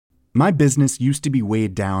My business used to be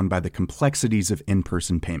weighed down by the complexities of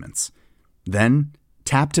in-person payments. Then,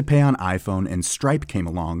 Tap to Pay on iPhone and Stripe came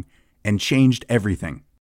along and changed everything.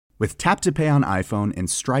 With Tap to Pay on iPhone and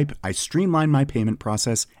Stripe, I streamlined my payment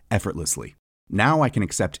process effortlessly. Now I can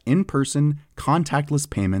accept in-person, contactless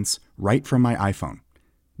payments right from my iPhone.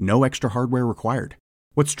 No extra hardware required.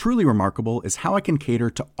 What's truly remarkable is how I can cater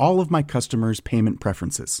to all of my customers' payment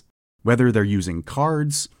preferences. Whether they're using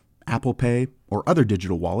cards, Apple Pay, or other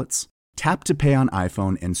digital wallets, Tap to Pay on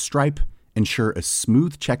iPhone and Stripe ensure a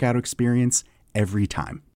smooth checkout experience every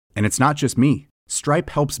time. And it's not just me.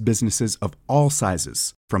 Stripe helps businesses of all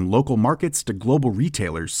sizes, from local markets to global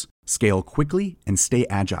retailers, scale quickly and stay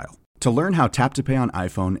agile. To learn how Tap to Pay on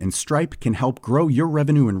iPhone and Stripe can help grow your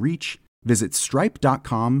revenue and reach, visit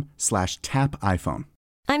stripe.com/tapiphone.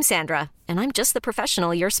 I'm Sandra, and I'm just the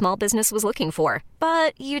professional your small business was looking for.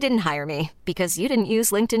 But you didn't hire me because you didn't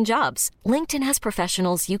use LinkedIn Jobs. LinkedIn has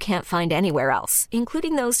professionals you can't find anywhere else,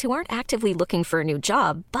 including those who aren't actively looking for a new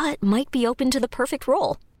job, but might be open to the perfect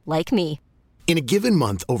role, like me. In a given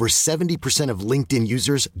month, over 70% of LinkedIn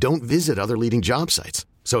users don't visit other leading job sites.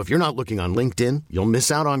 So if you're not looking on LinkedIn, you'll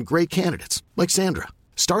miss out on great candidates like Sandra.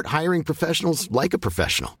 Start hiring professionals like a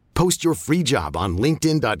professional. Post your free job on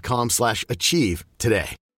linkedin.com/achieve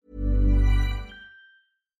today.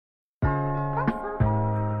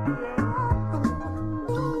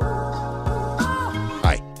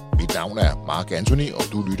 Hej, mit navn er Mark Anthony, og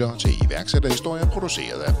du lytter til iværksætterhistorier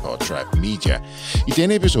produceret af Podtrap Media. I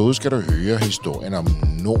denne episode skal du høre historien om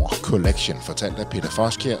Nord Collection, fortalt af Peter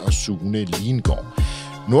Foskjær og Sune Liengaard.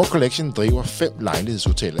 Nord Collection driver 5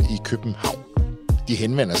 lejlighedshoteller i København. De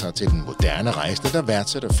henvender sig til den moderne rejsende, der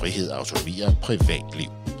værdsætter frihed, autonomi og privatliv.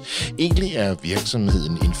 Egentlig er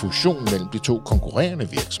virksomheden en fusion mellem de 2 konkurrerende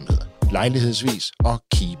virksomheder, Lejlighedsvis og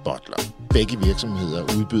Key Butler. Begge virksomheder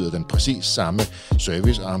udbyder den præcis samme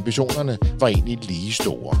service, og ambitionerne var egentlig lige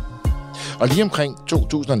store. Og lige omkring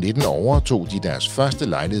 2019 overtog de deres første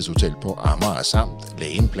lejlighedshotel på Amager samt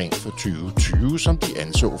lagde en plan for 2020, som de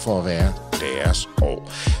anså for at være deres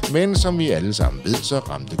år. Men som vi alle sammen ved, så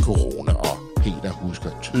ramte corona, og Peter husker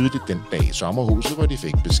tydeligt den dag i sommerhuset, hvor de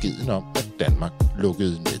fik beskeden om, at Danmark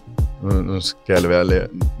lukkede ned. Nu skal jeg lade være at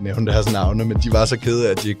nævne deres navne, men de var så kede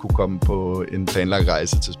af, at de ikke kunne komme på en planlagt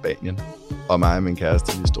rejse til Spanien. Og mig og min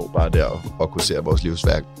kæreste, vi stod bare der og kunne se, at vores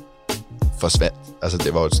livsværk forsvandt. Altså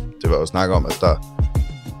det var jo snak om, at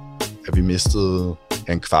vi mistede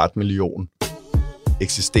 250.000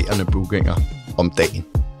 eksisterende bookinger om dagen.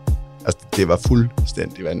 Altså det var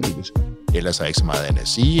fuldstændig vanvittigt. Ellers er ikke så meget andet at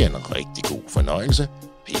sige end en rigtig god fornøjelse.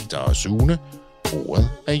 Peter og Sune, ordet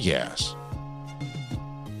er jeres.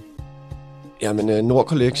 Jamen, Nord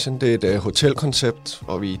Collection, det er et hotelkoncept,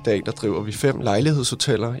 og i dag der driver vi 5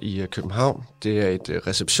 lejlighedshoteller i København. Det er et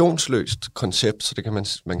receptionsløst koncept, så det kan man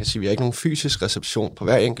kan sige, at vi har ikke nogen fysisk reception på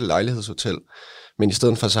hver enkelt lejlighedshotel. Men i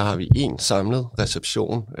stedet for så har vi en samlet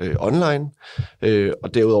reception online,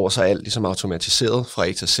 og derudover så er alt ligesom automatiseret fra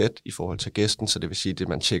A til Z i forhold til gæsten, så det vil sige, at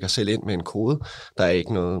man tjekker selv ind med en kode. Der er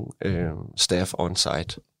ikke noget staff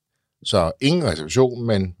on-site. Så ingen reception,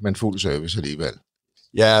 men fuld service alligevel.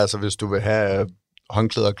 Ja, altså hvis du vil have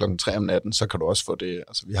håndklæder klokken 3 om natten, så kan du også få det.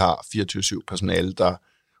 Altså vi har 24/7 personale, der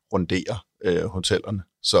runderer hotellerne,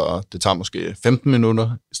 så det tager måske 15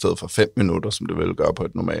 minutter i stedet for 5 minutter, som det vil gøre på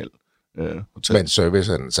et normalt hotel. Men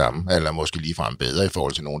service er den samme, eller måske ligefrem bedre i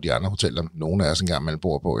forhold til nogle af de andre hoteller. Nogle af os engang man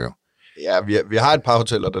bor på, jo. Ja, vi har et par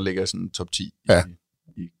hoteller, der ligger i sådan top 10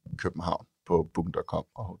 i København på Booking.com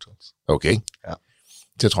og Hotels. Okay. Ja.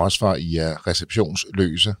 Til trods for, at I er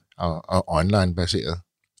receptionsløse og online-baseret.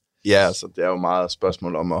 Ja, altså det er jo meget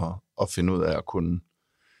spørgsmål om at finde ud af at kunne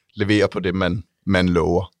levere på det, man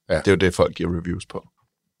lover. Ja. Det er jo det, folk giver reviews på.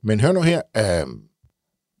 Men hør nu her,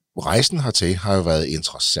 rejsen hertil har jo været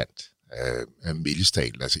interessant. Mildest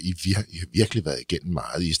talt, altså I har virkelig været igennem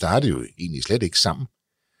meget. I startede jo egentlig slet ikke sammen,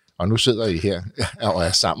 og nu sidder I her og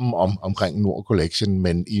er sammen omkring Nord Collection,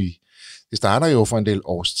 men det starter jo for en del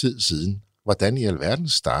års tid siden. Hvordan i alverden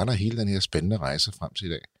starter hele den her spændende rejse frem til i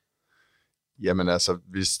dag? Jamen altså,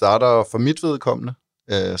 vi starter for mit vedkommende.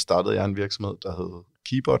 Startede jeg en virksomhed, der hed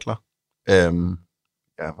Key Butler.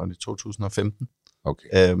 Var det 2015.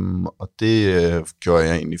 Okay. Og det gjorde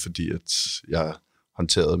jeg egentlig, fordi at jeg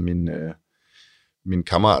håndterede min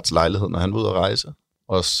kammerats lejlighed, når han var ude at rejse.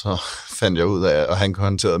 Og så fandt jeg ud af, at han kunne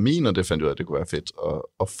håndtere min, og det fandt jeg ud af, at det kunne være fedt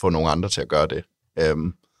at få nogle andre til at gøre det.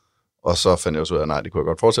 Og så fandt jeg også ud af, at nej, det kunne jeg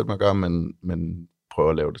godt fortsætte med at gøre, men prøve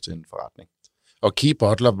at lave det til en forretning. Og Key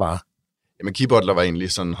Butler var? Jamen, Key Butler var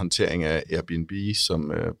egentlig sådan en håndtering af Airbnb,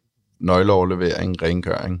 som nøgleoverlevering,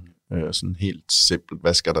 rengøring, Sådan helt simpelt,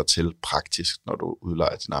 hvad skal der til praktisk, når du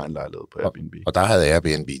udlejer din egen lejlighed på Airbnb? Og der havde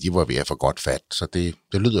Airbnb, de var ved at få godt fat, så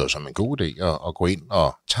det lyder jo som en god idé at gå ind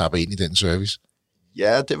og tappe ind i den service.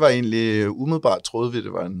 Ja, det var egentlig umiddelbart, troede vi,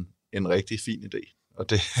 det var en rigtig fin idé. Og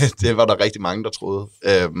det var der rigtig mange, der troede.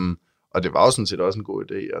 Og det var jo sådan set også en god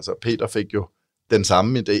idé. Altså, Peter fik jo den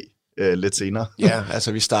samme idé lidt senere. Ja,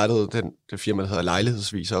 altså vi startede det firma, der hedder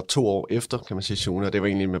Lejlighedsvis, op 2 år efter, kan man sige, Sune, og det var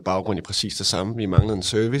egentlig med baggrund i præcis det samme. Vi manglede en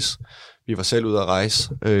service. Vi var selv ude at rejse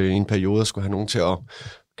i en periode, og skulle have nogen til at,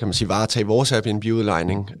 kan man sige, varetage vores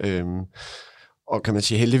Airbnb-udlejning. Og kan man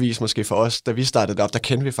sige, heldigvis måske for os, da vi startede det op, der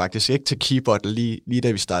kendte vi faktisk ikke til Keybot lige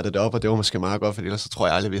da vi startede det op, og det var måske meget godt, for ellers så tror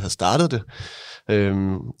jeg aldrig, vi havde startet det.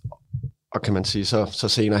 Og kan man sige, så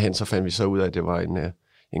senere hen, så fandt vi så ud af, at det var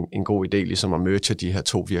en god idé ligesom at merge de her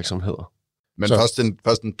 2 virksomheder. Men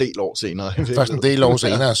først en del år senere. Først en del år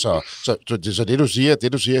senere, så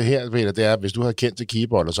det du siger her, Peter, det er, at hvis du havde kendt til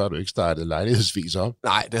Keybot, så har du ikke startet Lejlighedsvis op.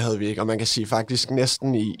 Nej, det havde vi ikke, og man kan sige faktisk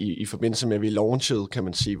næsten i forbindelse med, at vi launchede, kan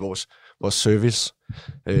man sige, vores service.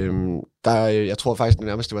 Jeg tror faktisk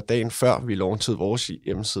nærmest, det var dagen før, vi launchede vores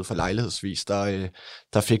hjemmeside for Lejlighedsvis,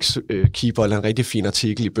 der fik Keybot en rigtig fin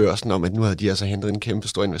artikel i Børsen om, at nu havde de altså hentet en kæmpe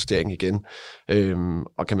stor investering igen.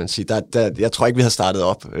 Og kan man sige, jeg tror ikke, vi havde startet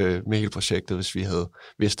op med hele projektet, hvis vi havde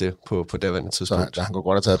vidst det på daværende tidspunkt. Så han kunne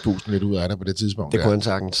godt have taget pusten lidt ud af det på det tidspunkt. Det kunne han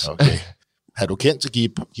sagtens. Okay. Har du kendt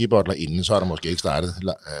til Keybotler inden, så har du måske ikke startet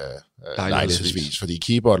Lejlighedsvis, fordi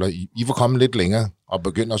Keybotler, I var kommet lidt længere og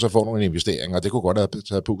begyndte også at få nogle investeringer, og det kunne godt have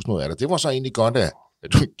taget pusten ud af det. Det var så egentlig godt, at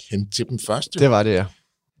du kendte til dem først. Det var det, ja.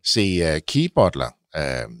 Se, Keybotler,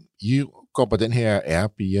 I går på den her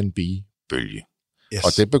Airbnb-bølge, yes.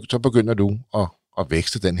 Og så begynder du at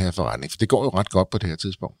vækste den her forretning, for det går jo ret godt på det her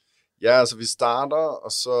tidspunkt. Ja, altså vi starter,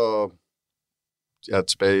 og så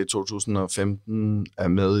tilbage i 2015 er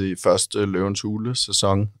med i første Løvens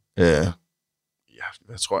Hule-sæson.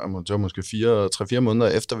 Jeg tror, det var måske 3-4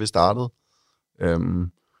 måneder efter vi startede.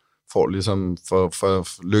 For ligesom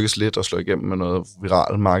for lykkes lidt at slå igennem med noget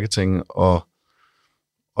viral marketing,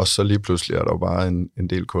 og så lige pludselig er der jo bare en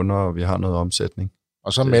del kunder, og vi har noget omsætning.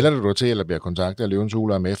 Og så melder du dig til, eller bliver kontaktet af Løvens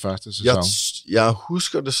Hule med første sæson? Jeg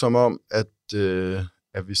husker det som om,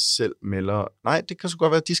 at vi selv melder... Nej, det kan så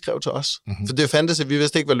godt være, at de skrev til os. Mm-hmm. For det fandtes, at vi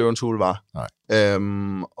vidste ikke, hvad Løvens Hule var. Nej.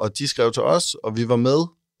 Og de skrev til os, og vi var med,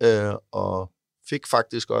 og fik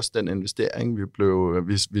faktisk også den investering,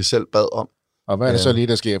 vi selv bad om. Og hvad er det så lige,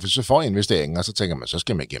 der sker? For så får investeringen, og så tænker man, så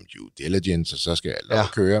skal man gennem due diligence, og så skal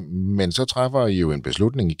alt køre. Men så træffer I jo en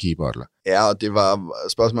beslutning i Keybotler. Ja, og det var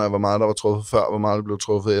spørgsmålet, hvor meget der var truffet før, hvor meget der blev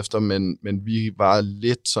truffet efter, men vi var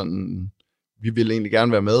lidt sådan... Vi ville egentlig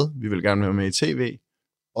gerne være med. Vi ville gerne være med i tv.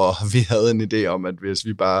 Og vi havde en idé om, at hvis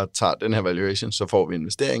vi bare tager den her valuation, så får vi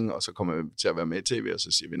investeringen, og så kommer vi til at være med i tv, og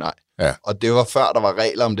så siger vi nej. Ja. Og det var før, der var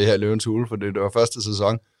regler om det her Løvens Hule, for det var første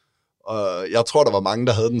sæson. Og jeg tror, der var mange,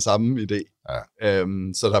 der havde den samme idé. Ja.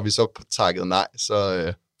 Så da vi så takket nej,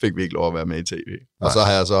 så fik vi ikke lov at være med i tv. Nej. Og så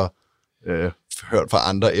har jeg så hørt fra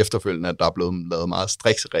andre efterfølgende, at der er blevet lavet meget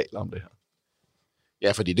strikse regler om det her.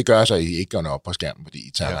 Ja, fordi det gør så, at I ikke går op på skærmen, fordi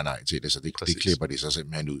I tager nej til det, så det klipper de så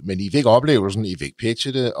simpelthen ud. Men I fik oplevelsen, I fik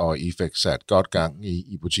pitchet det, og I fik sat godt gang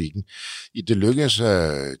i butikken. Det lykkedes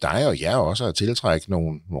dig og jer også at tiltrække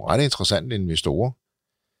nogle ret interessante investorer.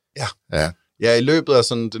 Ja. Ja, i løbet af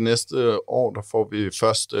sådan det næste år, der får vi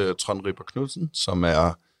først Trond Ripper Knudsen, som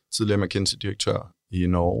er tidligere McKinsey-direktør i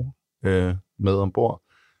Norge, med ombord.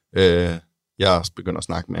 Jeg begynder at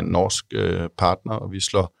snakke med en norsk partner, og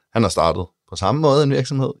han har startet på samme måde en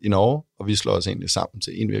virksomhed i Norge, og vi slår os egentlig sammen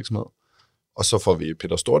til en virksomhed. Og så får vi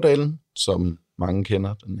Peter Stordalen, som mange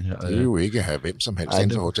kender. Den her, det er jo ikke at have hvem som helst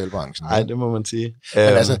inden for hotelbranchen. Nej, det må man sige. Men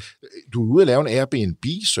altså, du er ude at lave en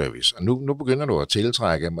Airbnb-service, og nu begynder du at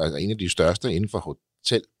tiltrække en af de største inden for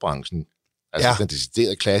hotelbranchen, altså den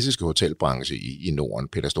deciderede klassiske hotelbranche i Norden,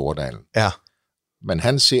 Peter Stordalen. Ja. Men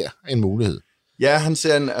han ser en mulighed. Ja, han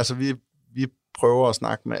ser altså vi prøver at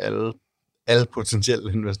snakke med alle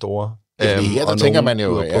potentielle investorer. Her tænker man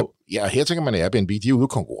jo, her tænker man, at Airbnb, de er ude at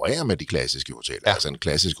konkurrere med de klassiske hoteller, altså en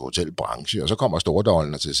klassisk hotelbranche, og så kommer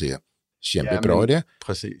Stordalen til at sige, det.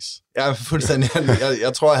 Præcis. Ja, fuldstændig.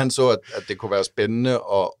 Jeg tror, han så, at det kunne være spændende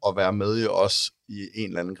at være med i os i en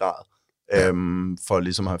eller anden grad, for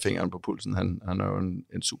ligesom at have fingeren på pulsen. Han er jo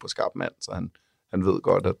en super skarp mand, så han ved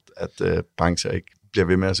godt, at brancher ikke bliver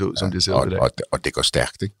ved med at se ud, som de ser ud i dag. Og det går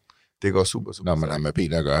stærkt, ikke? Det går super når man har med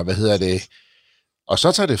Peter at gøre. Hvad hedder det? Og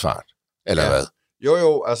så tager det fart, eller hvad?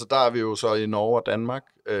 Jo, altså der er vi jo så i Norge og Danmark,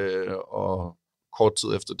 og kort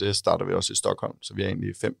tid efter det starter vi også i Stockholm, så vi er egentlig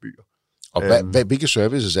i 5 byer. Og hvilke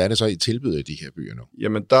services er det så, I tilbyder i de her byer nu?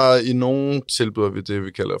 Jamen, der i nogle tilbyder vi det,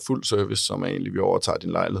 vi kalder fuld service, som er egentlig, vi overtager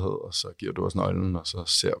din lejlighed, og så giver du os nøglen, og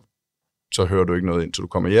så hører du ikke noget, indtil du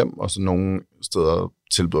kommer hjem, og så nogle steder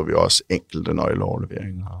tilbyder vi også enkelte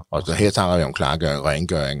nøgleoverleveringer. Og så her tager vi om klargøring,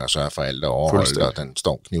 rengøring, og sørger for alt, der overholder, og den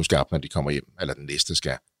står knivskarp, når de kommer hjem, eller den næste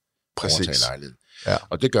skal overtage lejligheden. Ja.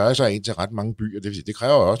 Og det gør jeg så ind til ret mange byer, det vil sige, det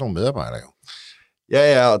kræver jo også nogle medarbejdere jo.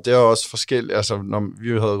 Ja, og det er også forskelligt. Altså, når vi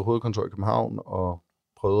havde hovedkontor i København, og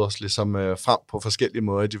prøvede os ligesom frem på forskellige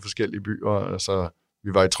måder i de forskellige byer. Altså,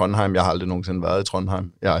 vi var i Trondheim. Jeg har aldrig nogensinde været i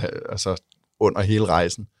Trondheim. Altså, under hele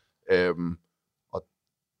rejsen. Og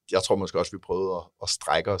jeg tror måske også, vi prøvede at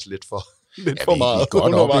strække os lidt for meget.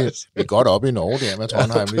 Vi er godt oppe i Norge der med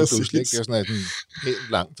Trondheim. Ja, det er sådan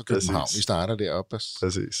helt langt fra København. Vi starter deroppe.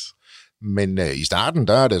 Præcis. Men i starten,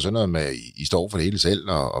 der er det sådan noget med, at I står for det hele selv,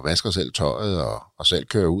 og vasker selv tøjet, og selv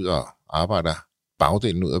kører ud og arbejder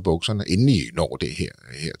bagdelen ud af bukserne, inden I når det her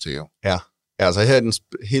til jo. Ja, altså her i den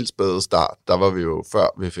helt spæde start, der var vi jo,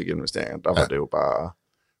 før vi fik investeringer, der var det jo bare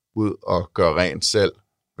ud og gøre rent selv,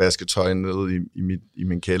 vaske tøj ned i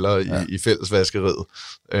min kælder, i fællesvaskeriet,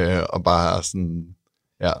 og bare sådan,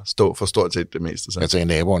 stå for stort set det meste. Jeg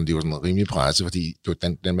tænker, naboerne, de var sådan rimelig presset, fordi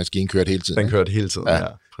den maskine kørte hele tiden. Den kørte hele tiden, ja,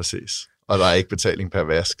 præcis. Og der er ikke betaling per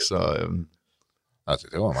vask, så... Altså,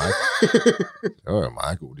 det var en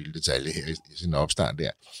meget god lille detalje her i sin opstart der.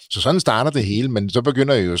 Så sådan starter det hele, men så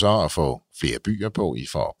begynder I jo så at få flere byer på, I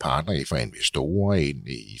får partner, I får investorer,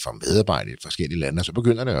 I får medarbejdere i forskellige lande, og så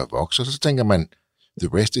begynder det at vokse, og så tænker man, the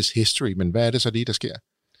rest is history, men hvad er det så lige, der sker?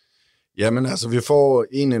 Jamen altså, vi får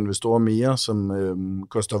en investor mere, som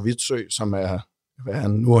Gustav Witzøe, som er, jeg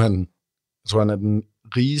tror, han er den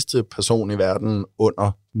rigeste person i verden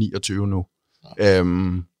under 29 nu. Ja.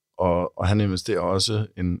 Og han investerer også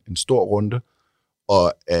en stor runde,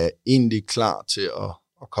 og er egentlig klar til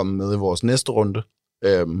at komme med i vores næste runde.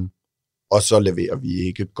 Og så leverer vi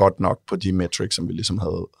ikke godt nok på de metrics, som vi ligesom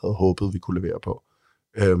havde håbet, vi kunne levere på.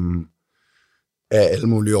 Af alle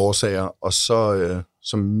mulige årsager. Og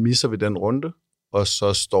så misser vi den runde, og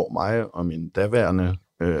så står mig og min daværende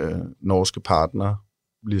norske partner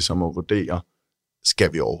ligesom at vurdere,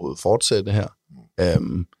 skal vi overhovedet fortsætte her?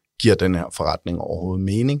 Giver den her forretning overhovedet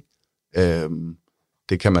mening?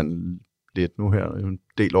 Det kan man lidt nu her, en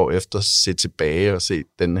del år efter, se tilbage og se,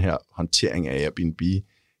 den her håndtering af Airbnb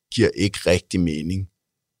giver ikke rigtig mening,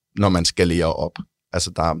 når man skalerer op.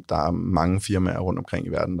 Altså, der er mange firmaer rundt omkring i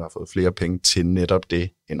verden, der har fået flere penge til netop det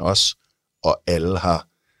end os, og alle har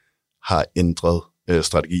ændret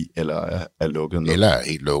strategi, eller er lukket ned. Eller er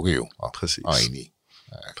helt lukket jo. Præcis. Og egentlig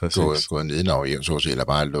gået nedenover hjem, så at sige, eller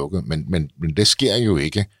bare lukket. Men det sker jo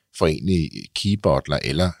ikke for egentlig Keybottler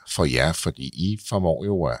eller for jer, fordi I formår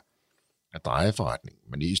jo at dreje forretningen.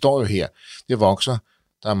 Men I står jo her, det vokser,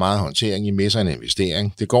 der er meget håndtering, I misser en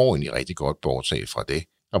investering, det går egentlig rigtig godt bortset fra det.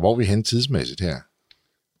 Og hvor er vi henne tidsmæssigt her?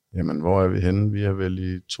 Jamen, hvor er vi henne? Vi er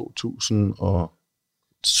vel i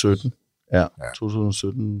 2017. Ja,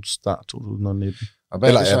 2017, start 2019. Og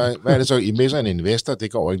hvad er det så? I misser en investor,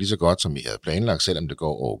 det går ikke lige så godt, som I havde planlagt, selvom det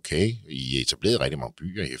går okay. I er etableret rigtig mange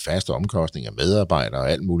byer, I har faste omkostninger, medarbejdere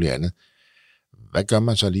og alt muligt andet. Hvad gør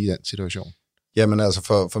man så lige i den situation? Jamen altså,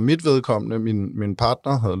 for mit vedkommende, min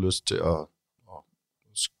partner havde lyst til at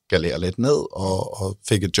skalere lidt ned, og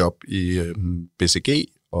fik et job i BCG,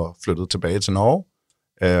 og flyttede tilbage til Norge.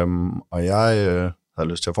 Og jeg havde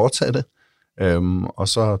lyst til at fortsætte. Og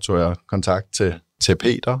så tog jeg kontakt til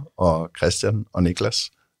Peter og Christian og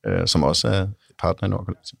Niklas, som også er partner i Nord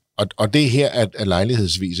Collection. Og det er her, at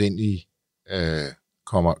lejlighedsvis egentlig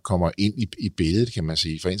kommer ind i billedet, kan man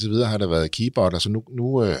sige. For indtil videre har der været Keybottler, så nu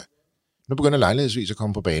begynder lejlighedsvis at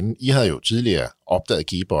komme på banen. I havde jo tidligere opdaget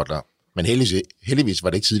Keybottler, men heldigvis var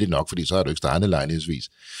det ikke tidligt nok, fordi så har du ikke startet lejlighedsvis.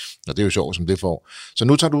 Og det er jo sjovt, som det får. Så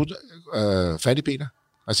nu tager du fat i Peter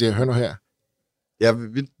og siger, hør nu her. Ja,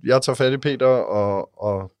 jeg tager fat i Peter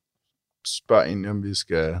og spørger egentlig,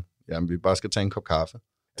 om vi bare skal tage en kop kaffe.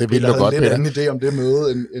 Det ville du godt, Peter. Jeg havde lidt anden idé om det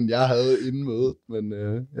møde, end jeg havde inden mødet, men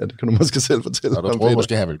det kan du måske selv fortælle. Og du troede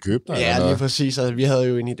måske, han ville købe dig? Ja, lige præcis. Altså, vi havde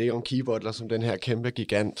jo en idé om Keybottler som den her kæmpe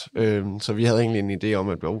gigant, så vi havde egentlig en idé om,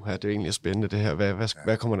 at det er egentlig spændende det her.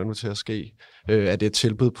 Hvad kommer der nu til at ske? Er det et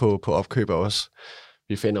tilbud på opkøb af os?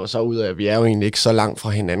 Vi finder jo så ud af, at vi er jo egentlig ikke så langt fra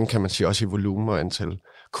hinanden, kan man sige, også i volumen og antal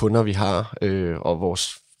kunder, vi har, og vores,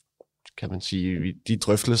 kan man sige, de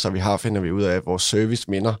drøftelser, vi har, finder vi ud af, at vores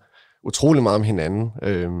service minder utrolig meget om hinanden.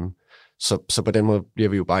 Så på den måde bliver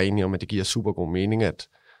vi jo bare enige om, at det giver super god mening, at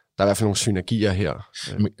er i hvert fald nogle synergier her.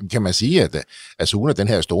 Kan man sige, at Sune, den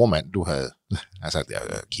her store mand, du havde, altså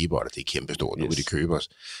keyboard, det er kæmpestort, nu vil de købe os.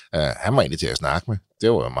 Han var egentlig til at snakke med.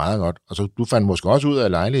 Det var jo meget godt. Og så du fandt måske også ud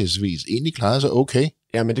af lejlighedsvis, egentlig klarede sig okay.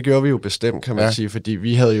 Ja, men det gjorde vi jo bestemt, kan man sige, fordi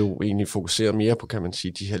vi havde jo egentlig fokuseret mere på, kan man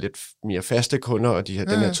sige, de her lidt mere faste kunder, og den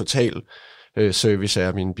her total service af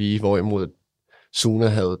Airbnb, hvorimod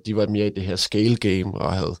Suna de var mere i det her scale game,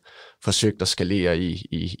 og havde forsøgt at skalere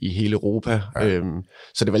i hele Europa. Ja.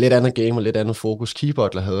 Så det var lidt andet game og lidt andet fokus,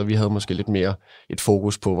 Keybutler havde, og vi havde måske lidt mere et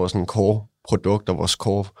fokus på vores core produkt og vores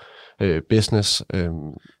core business.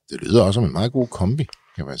 Det lyder også som en meget god kombi,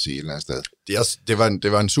 kan man sige et eller andet sted.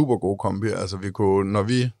 Det var en super god kombi. Altså vi kunne, når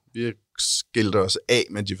vi skilte os af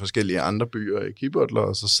med de forskellige andre byer i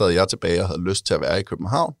Keybutler, så sad jeg tilbage og havde lyst til at være i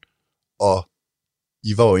København, og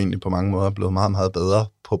I var jo egentlig på mange måder blevet meget, meget bedre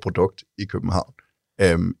på produkt i København,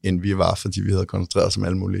 end vi var, fordi vi havde koncentreret os om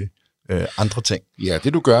alle mulige andre ting. Ja,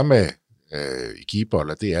 det du gør med i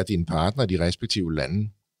Keybutler, det er, at dine partnere i de respektive lande.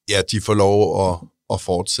 Ja, de får lov at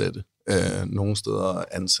fortsætte. Nogle steder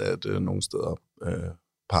ansatte, nogle steder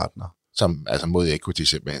partner. Som, altså mod equity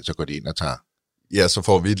simpelthen, så går de ind og tager. Ja, så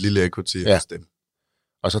får vi et lille equity hos dem.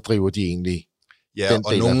 Og så driver de egentlig. Ja,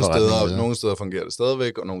 og nogle steder fungerer det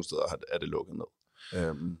stadigvæk, og nogle steder er det lukket ned.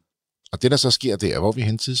 Og det, der så sker der, hvor er vi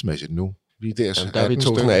hen tidsmæssigt nu? Der er vi i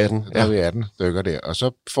 2018. Der er vi 18 stykker der. Og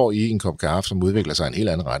så får I en kop kaffe, som udvikler sig en helt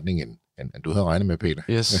anden retning, end du havde regnet med, Peter.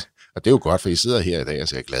 Yes. Og det er jo godt, for I sidder her i dag og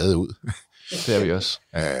ser glade ud. Det er vi også.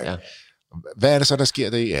 Ja. Hvad er det så, der sker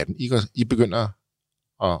der i 18? I begynder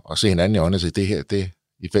at se hinanden i øjnene og sige, det her, det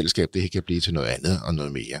i fællesskab, det her kan blive til noget andet og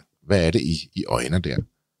noget mere. Hvad er det, I øjner der?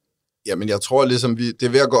 Jamen, jeg tror ligesom, det er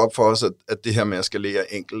ved at gå op for os, at det her med at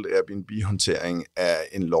skalere enkelt Airbnb-håndtering er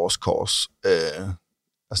en lost cause.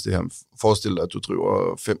 Altså det her, forestil dig, at du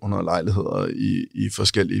driver 500 lejligheder i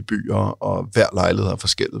forskellige byer, og hver lejlighed er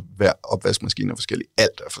forskellig, hver opvaskemaskine er forskellig,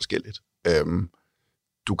 alt er forskelligt.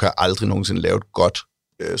 Du kan aldrig nogensinde lave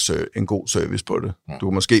en god service på det. Du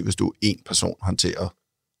kan måske, hvis du er en person, håndtere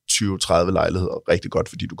 20-30 lejligheder rigtig godt,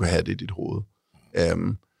 fordi du kan have det i dit hoved.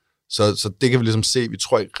 Så det kan vi ligesom se, vi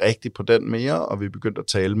tror ikke rigtigt på den mere, og vi er begyndt at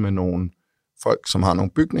tale med nogle folk, som har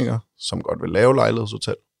nogle bygninger, som godt vil lave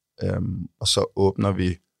lejlighedshotel. Og så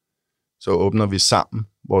åbner vi sammen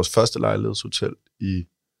vores første lejlighedshotel i,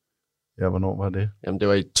 hvornår var det? Jamen, det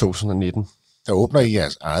var i 2019. Der åbner I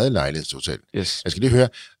jeres eget lejlighedshotel. Yes. Jeg skal lige høre,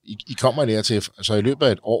 I kommer der til, så i løbet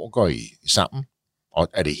af et år går I sammen, og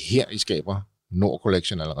er det her, I skaber Nord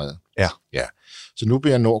Collection allerede? Ja. Så nu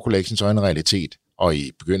bliver Nord Collection så en realitet, og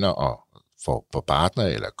I begynder at få partner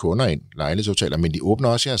eller kunder ind, lejlighedshoteller, men de åbner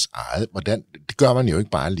også jeres eget. Det gør man jo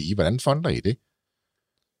ikke bare lige. Hvordan fonder I det?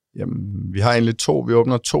 Jamen, vi har egentlig vi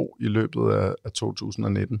åbner 2 i løbet af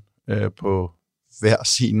 2019, på hver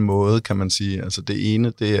sin måde, kan man sige. Altså det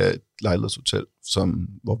ene, det er et lejlighedshotel,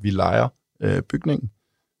 hvor vi lejer bygningen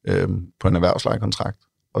på en erhvervslejekontrakt,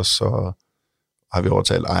 og så har vi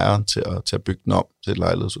overtalt ejeren til at bygge den om til et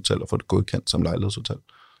lejlighedshotel og få det godkendt som lejlighedshotel.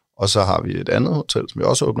 Og så har vi et andet hotel, som vi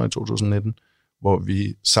også åbner i 2019, hvor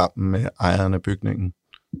vi sammen med ejeren af bygningen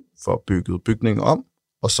får bygget bygningen om,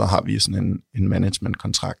 og så har vi sådan en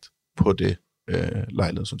management-kontrakt på det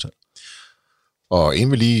lejlighedshotel. Og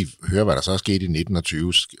inden vi lige hører, hvad der så er sket i 19 og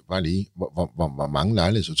 20, bare lige, hvor mange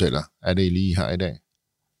lejlighedshoteller er det, I lige har i dag?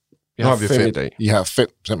 Vi har 5 i dag. I har 5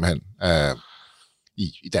 simpelthen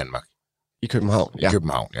i Danmark? I København, ja. I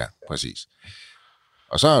København, ja, præcis.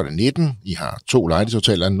 Og så er det 19, I har 2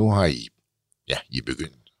 lejlighedshoteller, nu har I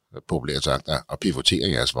begyndt, populært sagt, at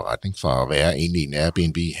pivotere jeres forretning for at være egentlig en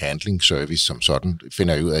Airbnb handling service som sådan.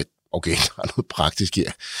 Finder I ud af, okay, der er noget praktisk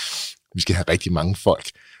her. Vi skal have rigtig mange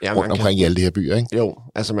folk rundt omkring i alle de her byer, ikke? Jo,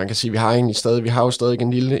 altså man kan sige, vi har jo stadig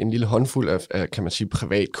en lille håndfuld af, kan man sige,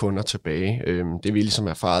 privatkunder tilbage. Det vi ligesom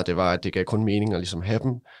erfarede, det var, at det gav kun mening at ligesom have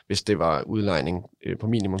dem, hvis det var udlejning på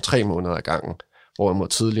minimum 3 måneder ad gangen. Hvorimod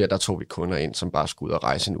tidligere, der tog vi kunder ind, som bare skulle ud og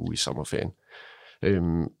rejse en uge i sommerferien.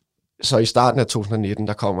 Så i starten af 2019,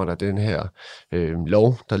 der kommer der den her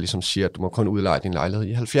lov, der ligesom siger, at du må kun udleje din lejlighed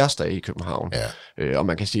i 70 dage i København. Ja. Og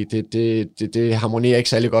man kan sige, det harmonerer ikke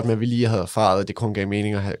særlig godt med, at vi lige havde erfaret, at det kun gav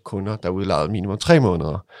mening at have kunder, der udlejede minimum 3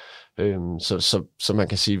 måneder. Så man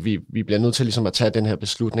kan sige, vi bliver nødt til ligesom at tage den her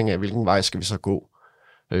beslutning af, hvilken vej skal vi så gå.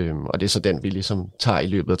 Og det er så den, vi ligesom tager i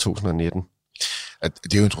løbet af 2019.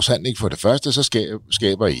 Det er jo interessant, ikke? For det første, så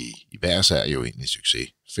skaber I hver sær jo egentlig succes,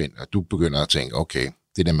 Finn, og du begynder at tænke, okay,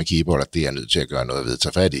 det der med Keybutler, det er jeg nødt til at gøre noget ved.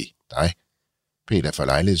 Tag fat i dig, Peter, for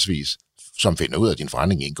lejlighedsvis, som finder ud af, at din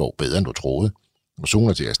forretning indgår bedre, end du troede. Og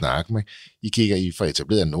Sune til at snakke med. I kigger i for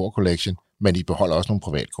etableret Nord Collection, men I beholder også nogle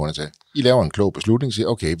privatkunder til. I laver en klog beslutning og siger,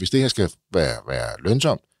 okay, hvis det her skal være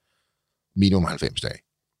lønsomt, minimum 90 dage.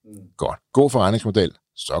 Godt. God forretningsmodel.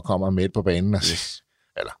 Så kommer med på banen,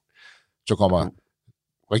 eller så kommer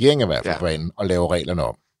regeringen i hvert fald på banen og laver reglerne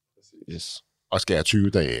om. Yes. Og skærer 20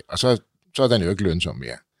 dage af. Og så er den jo ikke lønsom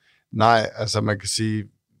mere. Nej, altså man kan sige,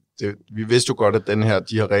 vi vidste jo godt, at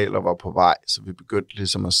de her regler var på vej, så vi begyndte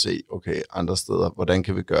ligesom at se, okay, andre steder, hvordan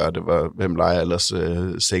kan vi gøre det? Hvem leger ellers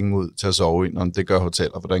senge ud til at sove i? Når det gør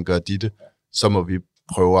hoteller, hvordan gør de det? Så må vi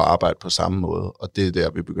prøve at arbejde på samme måde, og det er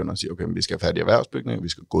der, vi begynder at sige, okay, vi skal have færdige erhvervsbygninger, vi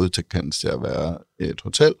skal godkendes til at være et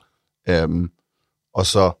hotel, og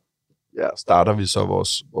så starter vi så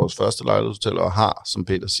vores første lejlighedshotel, og har, som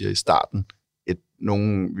Peter siger i starten,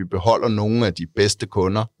 vi beholder nogle af de bedste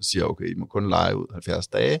kunder, og siger, okay, I må kun leje ud 70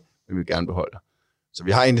 dage, men vi vil gerne beholde. Så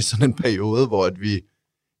vi har egentlig sådan en periode, hvor at vi,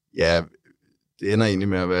 det ender egentlig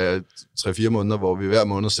med at være 3-4 måneder, hvor vi hver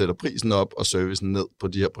måned sætter prisen op og servicen ned på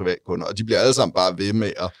de her privatkunder, og de bliver alle sammen bare ved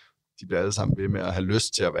med at have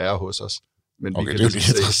lyst til at være hos os. Men okay, det er lidt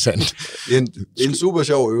interessant. Det er en super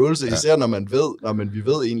sjov øvelse, især når man ved, vi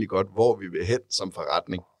ved egentlig godt, hvor vi vil hen som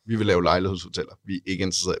forretning. Vi vil lave lejlighedshoteller. Vi er ikke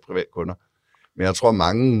interesseret i privatkunder. Men jeg tror,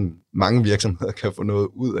 mange virksomheder kan få noget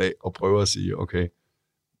ud af at prøve at sige, okay,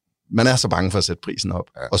 man er så bange for at sætte prisen op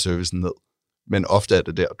og servicen ned. Men ofte er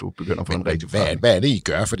det der, du begynder at få en rigtig forretning. Hvad er det, I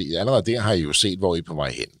gør? Fordi allerede der har I jo set, hvor I er på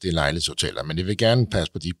vej hen. Det er lejlighedshoteller, men I vil gerne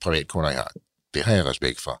passe på de privatkunder, I har. Det har jeg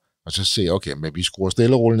respekt for. Og så siger jeg, okay, men vi skruer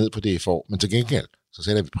stille og roligt ned på det, I får, men til gengæld, så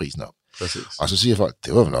sætter vi prisen op. Præcis. Og så siger folk,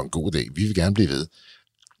 det var nok en god idé, vi vil gerne blive ved.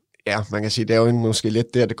 Ja, man kan sige, det er jo måske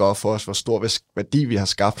lidt der, det går for os, hvor stor værdi vi har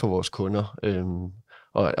skabt for vores kunder.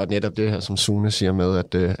 Og netop det her, som Sune siger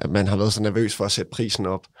med, at man har været så nervøs for at sætte prisen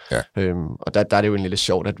op. Ja. Og der er det jo egentlig lidt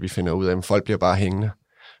sjovt, at vi finder ud af, at folk bliver bare hængende.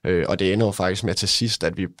 Og det ender jo faktisk med til sidst,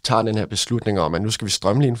 at vi tager den her beslutning om, at nu skal vi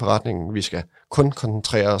strømline forretningen. Vi skal kun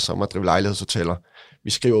koncentrere os om at drive lejlighedshoteller. Vi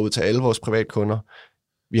skriver ud til alle vores privatkunder.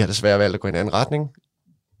 Vi har desværre valgt at gå i en anden retning.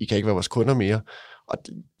 I kan ikke være vores kunder mere. Og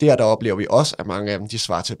der oplever vi også, at mange af dem, de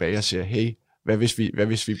svarer tilbage og siger, hey, hvad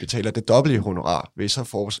hvis vi betaler det dobbelte honorar?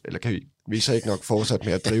 Kan vi så ikke nok fortsætte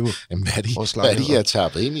med at drive vores lejligheder? Hvad er det, I har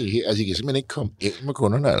tappet ind i her? Altså, I kan simpelthen ikke komme ind med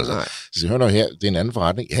kunderne. Altså. Nej. Så hør nu her, det er en anden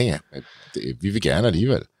forretning. Ja, vi vil gerne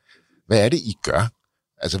alligevel. Hvad er det, I gør?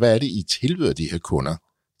 Altså, hvad er det, I tilbyder de her kunder?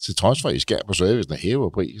 Til trods for, at I skærer på servicen og hæver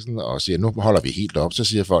prisen og siger, nu holder vi helt op, så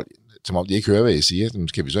siger folk, som om de ikke hører, hvad I siger, så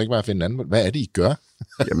skal vi så ikke bare finde en anden? Hvad er det, I gør?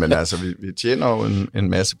 Jamen altså, vi tjener jo en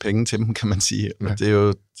masse penge til dem, kan man sige. Og det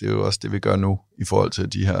er jo også det, vi gør nu i forhold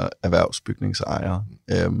til de her erhvervsbygningsejere.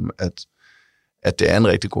 At det er en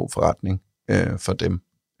rigtig god forretning for dem.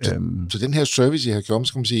 Så den her service, I har gjort,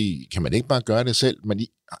 så kan man sige, kan man ikke bare gøre det selv? Men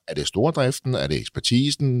er det stordriften? Er det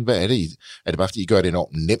ekspertisen? Hvad er det? Er det bare, fordi I gør det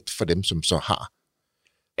enormt nemt for dem, som så har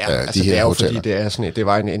altså det er jo hoteller? Fordi det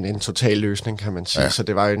var en total løsning, kan man sige. Ja. Så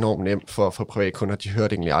det var enormt nemt for privatkunder. De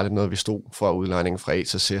hørte egentlig aldrig noget, vi stod fra udlejningen fra A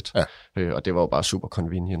til Z. Ja. Og det var jo bare super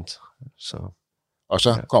convenient. Og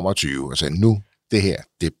så kommer 20 og siger, nu det her,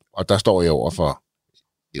 og der står jeg over for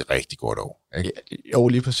et rigtig godt år. Ikke? Jo,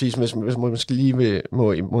 lige præcis. Hvis man måske lige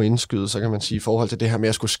må indskyde, så kan man sige, i forhold til det her med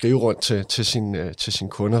at skulle skrive rundt til sine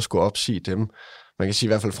kunder, skulle opsige dem. Man kan sige,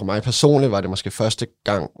 i hvert fald for mig personligt, var det måske første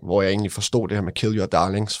gang, hvor jeg egentlig forstod det her med kill your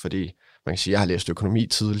darlings, fordi man kan sige, jeg har læst økonomi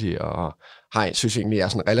tidligere, og synes egentlig, jeg er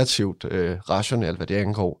sådan relativt rationelt, hvad det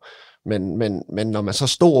angår. Men når man så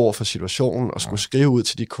stod over for situationen og skulle skrive ud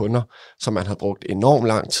til de kunder, som man har brugt enormt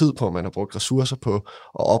lang tid på, man har brugt ressourcer på at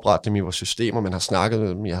oprette dem i vores systemer, man har snakket med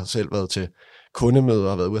dem, jeg har selv været til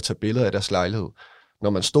kundemøder og været ude at tage billeder af deres lejlighed. Når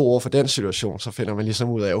man står over for den situation, så finder man ligesom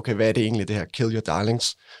ud af, okay, hvad er det egentlig, det her kill your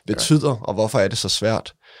darlings betyder, og hvorfor er det så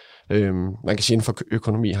svært? Man kan sige, inden for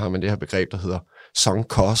økonomi har man det her begreb, der hedder sunk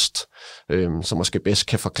cost, som måske bedst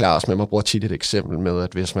kan forklares med, man bruger tit et eksempel med,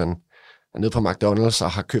 at hvis man er nede på McDonald's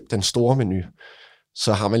og har købt den store menu,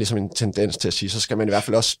 så har man ligesom en tendens til at sige, så skal man i hvert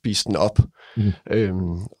fald også spise den op.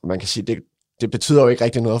 Man kan sige, det betyder jo ikke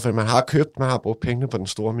rigtig noget, for man har brugt pengene på den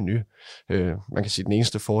store menu. Man kan sige, den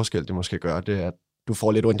eneste forskel, det måske gør, det er, at du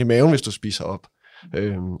får lidt ondt i maven, hvis du spiser op.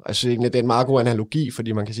 Altså egentlig, det er en meget god analogi,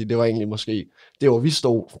 fordi man kan sige, det var egentlig måske, det hvor vi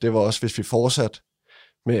stod, det var også, hvis vi fortsat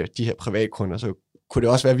med de her privatkunder, så kunne det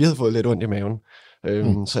også være, at vi havde fået lidt ondt i maven.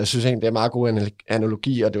 Så jeg synes egentlig, det er en meget god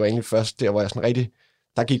analogi, og det var egentlig først der, hvor jeg sådan rigtig,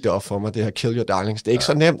 der gik det op for mig, det her kill your darlings. Det er ikke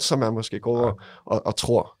så nemt, som man måske går og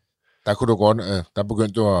tror. Der kunne du godt, der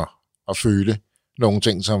begyndte du at føle nogle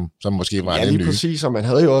ting, som måske var lidt nye. Ja, lige præcis, og man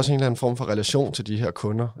havde jo også en eller anden form for relation til de her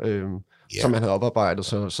kunder, som man havde oparbejdet,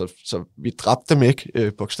 så vi dræbte dem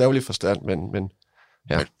ikke bogstaveligt forstand, men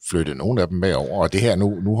flyttede nogle af dem med over, og det her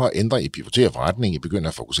nu har ændret, I pivoterer forretningen, I begynder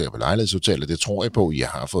at fokusere på lejlighedshoteller, det tror jeg på, I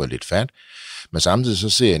har fået lidt fat, men samtidig så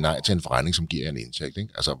ser I nej til en forretning, som giver en indtægt,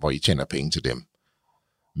 ikke? Altså hvor I tjener penge til dem.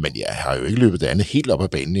 Men jeg har jo ikke løbet det andet helt op ad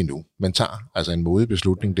banen endnu. Man tager altså en modig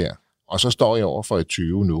beslutning der. Og så står jeg over for et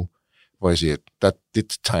 20 nu, hvor jeg siger,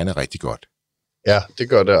 det tegner rigtig godt. Ja, det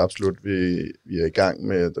gør det absolut. Vi er i gang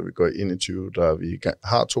med, da vi går ind i 20, der er vi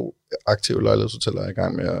har 2 aktive lejlighedshoteller, er i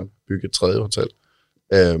gang med at bygge et 3. hotel,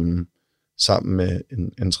 sammen med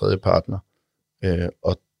en 3. partner.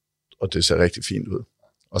 Og det ser rigtig fint ud.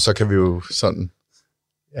 Og så kan vi jo sådan,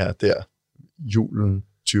 der, julen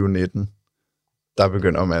 2019, der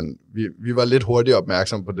begynder man, vi var lidt hurtigt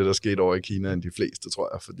opmærksom på det, der skete over i Kina, end de fleste, tror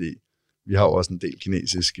jeg, fordi vi har jo også en del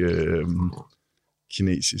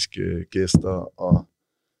kinesiske gæster, og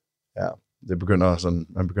det begynder sådan,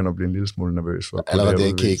 man begynder at blive en lille smule nervøs for. Allerede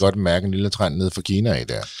det kan I godt mærke en lille trend ned for Kina i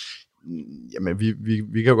der. Jamen,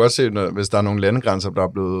 vi kan jo godt se, hvis der er nogle landegrænser, der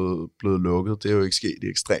er blevet lukket, det er jo ikke sket i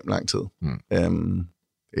ekstremt lang tid.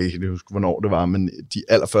 Jeg kan ikke huske, hvornår det var, men de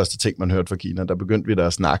allerførste ting, man hørte fra Kina, der begyndte vi da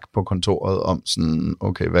at snakke på kontoret om sådan,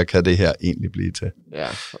 okay, hvad kan det her egentlig blive til? Ja,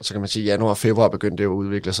 og så kan man sige, at januar og februar begyndte det at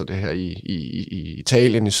udvikle sig det her i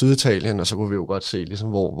Italien, i Syditalien, og så kunne vi jo godt se, ligesom,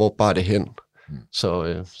 hvor bar det hen.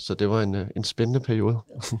 Så det var en spændende periode.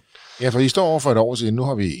 Ja, for I står over for et år siden, nu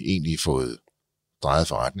har vi egentlig fået drejet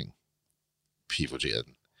forretning, pivoteret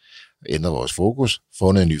den, ændret vores fokus,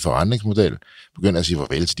 fundet en ny forretningsmodel, begynder at sige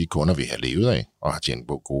farvel til de kunder, vi har levet af, og har tjent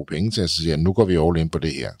gode penge til, så siger nu går vi all in på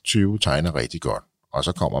det her. 20 tegner rigtig godt, og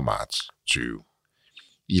så kommer marts 20.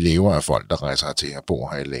 I lever af folk, der rejser hertil og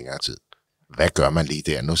bor her i længere tid. Hvad gør man lige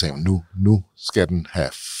der? Nu sagde man, nu skal den have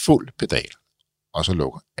fuld pedal, og så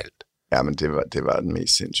lukker alt. Ja, men det var den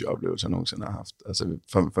mest sindssyge oplevelse, jeg nogensinde har haft. Altså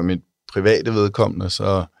for mit private vedkommende,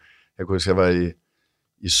 så jeg kunne huske, jeg var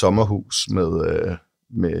i sommerhus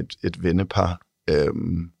med et vennepar,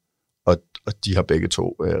 og de har begge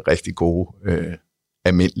to rigtig gode,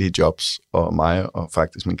 almindelige jobs, og mig og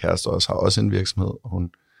faktisk min kæreste også har også en virksomhed, og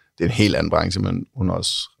det er en helt anden branche, men hun har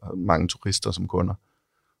også mange turister som kunder.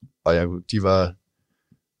 Og de var,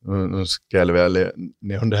 nu skal jeg lade være at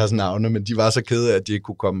nævne deres navne, men de var så kede af, at de ikke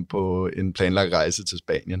kunne komme på en planlagt rejse til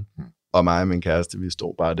Spanien. Og mig og min kæreste, vi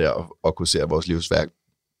stod bare der og kunne se, at vores livsværk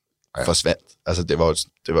forsvandt. Altså det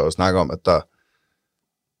var jo snak om, at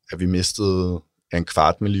vi mistede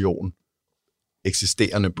 250.000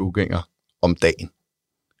 eksisterende bookinger om dagen.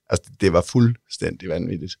 Altså det var fuldstændig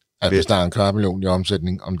vanvittigt. Altså hvis der er 250.000 i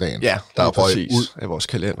omsætning om dagen? Ja, der er præcis ud af vores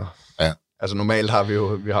kalender. Ja. Altså normalt har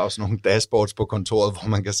vi har også nogle dashboards på kontoret, hvor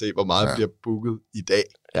man kan se, hvor meget bliver booket i dag.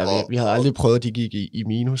 Ja, vi har aldrig prøvet, at de gik i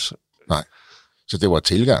minus. Nej. Så det var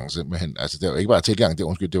tilgang simpelthen. Altså det var ikke bare tilgang, det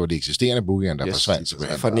var de eksisterende bookinger, der forsvandt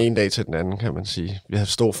simpelthen. Fra den ene dag til den anden, kan man sige. Vi havde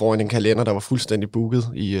stået foran en kalender, der var fuldstændig booket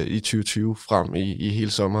i 2020 frem i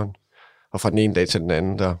hele sommeren. Og fra den ene dag til den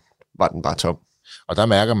anden, der var den bare tom. Og der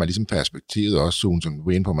mærker man ligesom perspektivet også, som du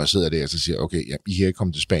er inde på, man sidder der og så siger, okay, ja, I her ikke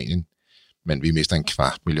kommet til Spanien, men vi mister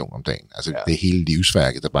 250.000 om dagen. Altså det er hele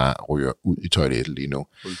livsværket, der bare ryger ud i toilettet lige nu.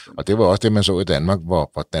 Og det var også det, man så i Danmark,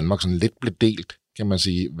 hvor Danmark sådan lidt blev delt, kan man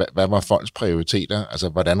sige. Hvad var folks prioriteter? Altså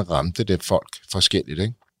hvordan ramte det folk forskelligt,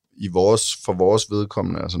 ikke? For vores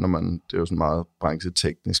vedkommende, altså det er jo sådan meget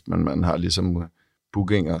brancheteknisk, men man har ligesom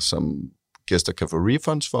bookinger, som gæster kan få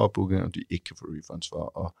refunds for, og bookinger, de ikke kan få refunds for.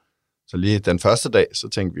 Og så lige den første dag, så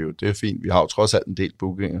tænkte vi jo, det er fint, vi har jo trods alt en del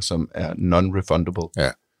bookinger, som er non-refundable.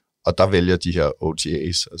 Ja. Og der vælger de her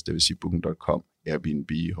OTAs, altså det vil sige Booking.com,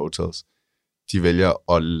 Airbnb, Hotels, de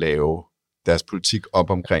vælger at lave deres politik op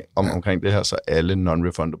omkring det her, så alle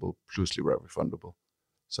non-refundable pludselig var refundable.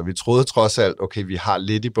 Så vi troede trods alt, okay, vi har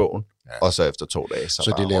lidt i bogen, og så efter 2 dage.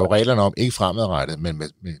 Så de laver reglerne om, ikke fremadrettet, men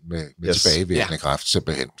med tilbagevirkende kraft,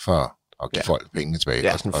 simpelthen for at give folk pengene tilbage.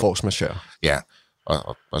 Ja, sådan en force majeure. Ja,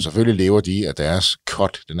 og selvfølgelig lever de af deres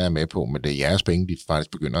cut, den er med på, men det er jeres penge, de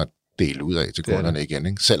faktisk begynder at dele ud af til kunderne igen,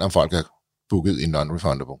 ikke? Selvom folk er booket i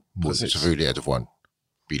non-refundable, mod selvfølgelig, at du får en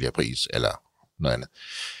billigere pris, eller noget andet.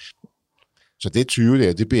 Så det 20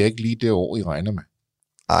 der, det bliver ikke lige det år, I regner med.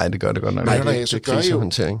 Nej, det gør det godt nok. Nej, det er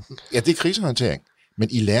krisehåndtering. Ja, det er krisehåndtering. Men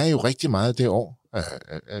I lærer jo rigtig meget det år,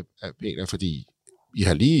 Peter, fordi I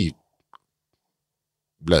har lige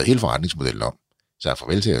lavet hele forretningsmodellen om, sagt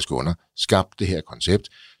farvel til jeres kunder, skabt det her koncept,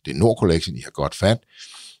 det er Nord Collection, I har godt fat,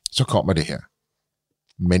 så kommer det her.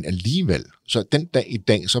 Men alligevel, så den dag i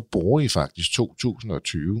dag, så bruger I faktisk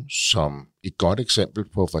 2020 som et godt eksempel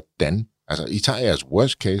på, hvordan, altså I tager jeres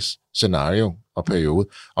worst case scenario og periode,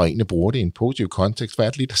 og egentlig bruger det i en positiv kontekst. Hvad er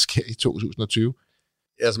det lige, der sker i 2020?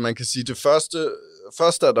 Altså man kan sige, det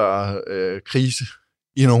første er der krise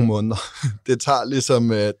i nogle måneder. Det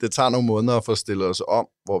tager nogle måneder at få stillet os om,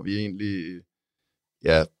 hvor vi egentlig,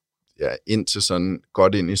 indtil sådan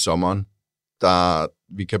godt ind i sommeren, der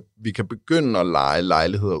vi kan begynde at leje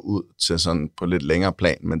lejligheder ud til sådan på lidt længere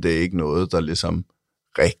plan, men det er ikke noget, der ligesom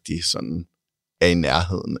rigtig sådan er i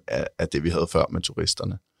nærheden af det, vi havde før med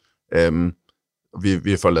turisterne.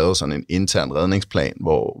 Vi får lavet sådan en intern redningsplan,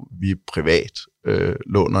 hvor vi privat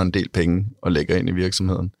låner en del penge og lægger ind i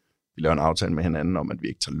virksomheden. Vi laver en aftale med hinanden om, at vi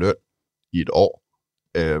ikke tager løn i et år.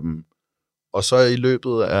 Og så i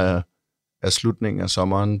løbet af slutningen af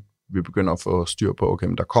sommeren, vi begynder at få styr på, okay,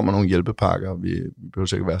 men der kommer nogle hjælpepakker, vi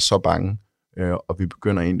behøver ikke være så bange, og vi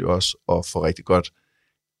begynder egentlig også at få rigtig godt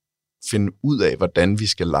finde ud af, hvordan vi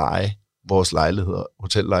skal leje vores lejligheder,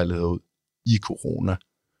 hotellejligheder ud i corona.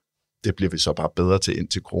 Det bliver vi så bare bedre til,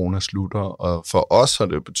 indtil corona slutter, og for os har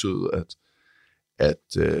det betydet,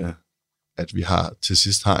 at vi til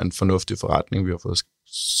sidst har en fornuftig forretning. Vi har fået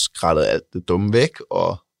skrællet alt det dumme væk,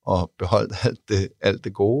 og beholdt alt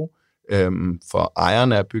det gode. For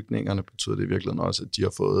ejerne af bygningerne betyder det i virkeligheden også, at de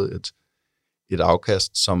har fået et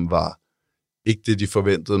afkast, som var ikke det, de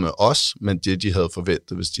forventede med os, men det, de havde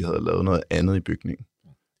forventet, hvis de havde lavet noget andet i bygningen.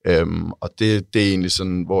 Og det er egentlig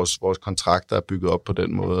sådan, vores kontrakter er bygget op på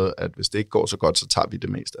den måde, at hvis det ikke går så godt, så tager vi det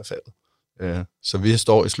meste af faldet. Så vi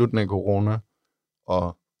står i slutningen af corona,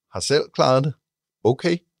 og har selv klaret det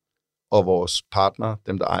okay, og vores partnere,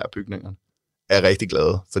 dem der ejer bygningerne, er rigtig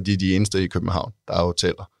glade, fordi de eneste i København, der er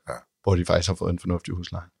hoteller, hvor de faktisk har fået en fornuftig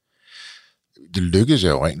husleje. Det lykkedes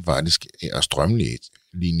jo rent faktisk at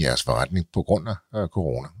strømline jeres forretning på grund af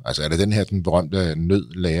corona. Altså er det den berømte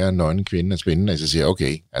nød lærer nøgne kvinden at spinde, altså siger,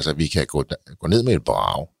 okay, altså vi kan gå ned med et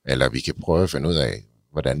brag, eller vi kan prøve at finde ud af,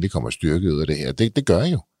 hvordan vi kommer styrket ud af det her. Det gør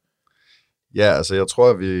I jo. Ja, altså jeg tror,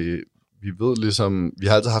 at vi ved ligesom, vi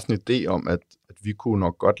har altid haft en idé om, at vi kunne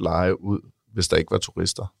nok godt leje ud, hvis der ikke var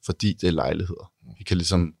turister, fordi det er lejligheder. Vi kan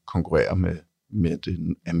ligesom konkurrere med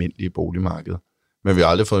det almindelige boligmarked. Men vi har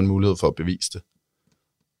aldrig fået en mulighed for at bevise det.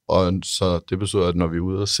 Og så det betyder, at når vi er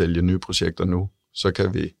ude og sælge nye projekter nu, så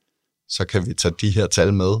kan vi tage de her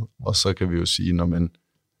tal med, og så kan vi jo sige,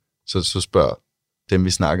 så spørger dem, vi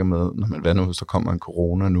snakker med, hvad nu, hvis der kommer en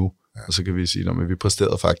corona nu, og så kan vi sige, vi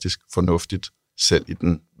præsterede faktisk fornuftigt, selv i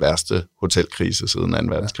den værste hotelkrise siden 2.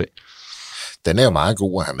 verdenskrig. Den er jo meget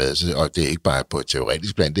god at have med, og det er ikke bare på et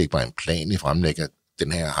teoretisk plan, det er ikke bare en plan, I fremlægger.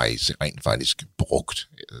 Den her har I rent faktisk brugt.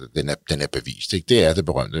 Den er bevist. Ikke? Det er det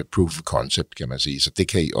berømte proof of concept, kan man sige. Så det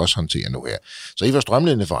kan I også håndtere nu her. Så I var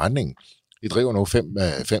strømledende forretning. I driver nu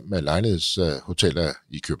 5 lejlighedshoteller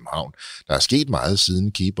i København. Der er sket meget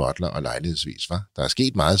siden Key Butler og lejlighedsvis, var. Der er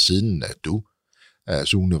sket meget siden du,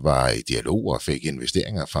 Sune, var i dialog og fik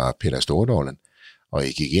investeringer fra Peter Stordalen, og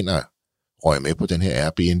I gik ind og røg med på den her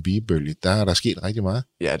Airbnb-bølge. Der er der sket rigtig meget.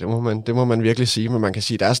 Ja, det må man virkelig sige, men man kan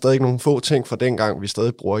sige, der er stadig nogle få ting fra dengang, vi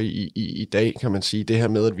stadig bruger i dag, kan man sige. Det her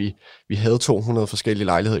med, at vi havde 200 forskellige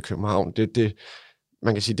lejligheder i København,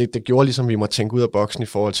 man kan sige, det gjorde ligesom, vi må tænke ud af boksen i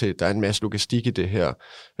forhold til, at der er en masse logistik i det her.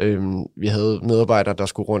 Vi havde medarbejdere, der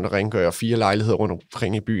skulle rundt og rengøre 4 lejligheder rundt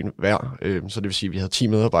omkring i byen hver, så det vil sige, at vi havde 10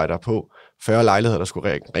 medarbejdere på 40 lejligheder, der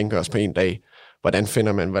skulle rengøres på en dag.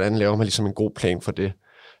 Hvordan laver man ligesom en god plan for det?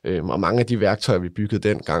 Og mange af de værktøjer, vi byggede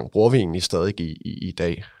dengang, bruger vi egentlig stadig i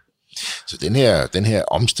dag. Så den her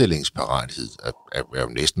omstillingsparathed er jo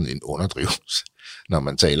næsten en underdrivelse, når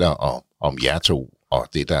man taler om jer to og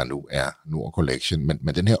det, der nu er Nord Collection.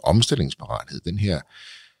 Men den her omstillingsparathed,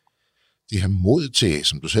 det her mod til,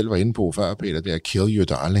 som du selv var inde på før, Peter, det er kill your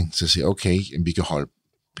darling, så siger okay, vi kan holde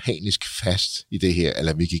panisk fast i det her,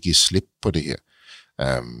 eller vi kan give slip på det her.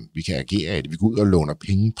 Vi kan agere i det. Vi går ud og låner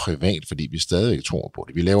penge privat, fordi vi stadig tror på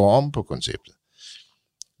det. Vi laver om på konceptet.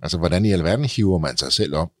 Altså, hvordan i alverden hiver man sig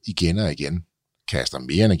selv op igen og igen, kaster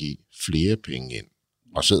mere energi, flere penge ind,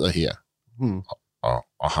 og sidder her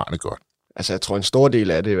og har det godt. Altså, jeg tror, en stor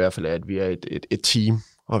del af det i hvert fald er, at vi er et team,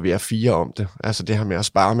 og vi er 4 om det. Altså, det her med at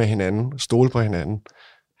spare med hinanden, stole på hinanden,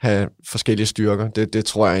 have forskellige styrker, det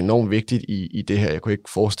tror jeg er enormt vigtigt i det her. Jeg kunne ikke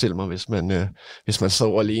forestille mig, hvis man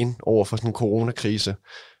sad alene over for sådan en coronakrise.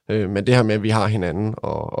 Men det her med, at vi har hinanden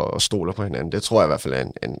og stoler på hinanden, det tror jeg i hvert fald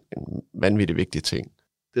er en vanvittig vigtig ting.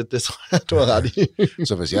 Det tror jeg, du har ret i.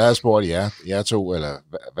 Så hvis jeg havde spurgt jer to, eller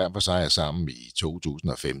hver for sig er sammen i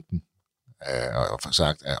 2015, og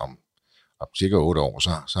sagt, at om cirka 8 år,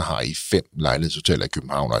 så har I 5 lejlighedshoteller i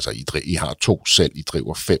København. Altså, I har 2 selv, I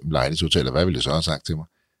driver 5 lejlighedshoteller. Hvad ville du så have sagt til mig?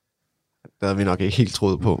 Det havde vi nok ikke helt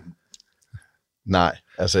troet på. Nej,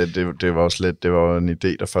 altså det var også lidt, det var en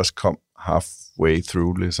idé, der først kom halfway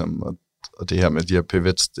through, ligesom, og det her med de her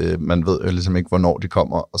pivots, man ved jo ligesom ikke, hvornår de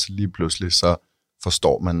kommer, og så lige pludselig så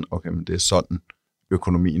forstår man, okay, men det er sådan,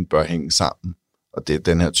 økonomien bør hænge sammen, og det er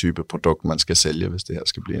den her type produkt, man skal sælge, hvis det her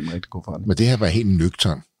skal blive en rigtig god forretning. Men det her var helt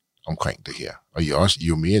nøgtern omkring det her, og I også, I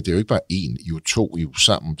jo mere, det er jo ikke bare 1, I jo 2, I jo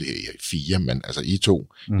sammen, det her, I er 4, men altså I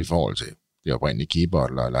 2, i forhold til det oprindelige Key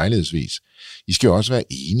Butler og lejlighedsvis, I skal jo også være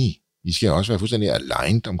enige I skal også være fuldstændig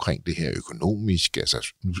aligned omkring det her økonomisk. Altså,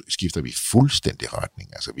 nu skifter vi fuldstændig retning.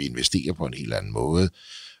 Altså, vi investerer på en helt anden måde.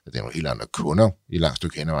 Der er nogle helt andre kunder i langt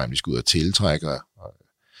stykke hen ad vejen, vi skal ud og tiltrække. Og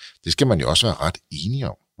det skal man jo også være ret enige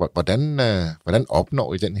om. Hvordan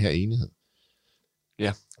opnår I den her enighed?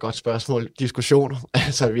 Ja, godt spørgsmål. Diskussioner.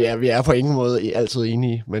 Altså, vi er på ingen måde altid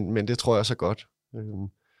enige, men det tror jeg så godt.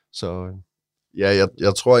 Ja,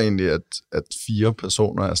 jeg tror egentlig, at 4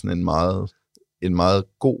 personer er sådan en meget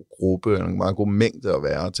god gruppe, en meget god mængde at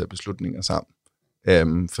være til beslutninger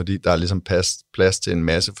sammen. Fordi der er ligesom plads til en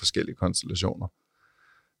masse forskellige konstellationer.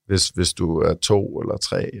 Hvis du er 2 eller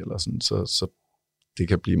 3 eller sådan, så det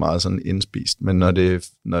kan blive meget sådan indspist. Men når det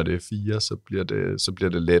er 4, så bliver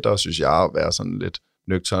det lettere, synes jeg, at være sådan lidt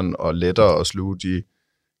nøgtern og lettere at sluge de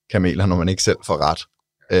kameler, når man ikke selv får ret.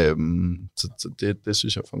 Så det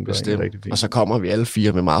synes jeg fungerer rigtig fint. Og så kommer vi alle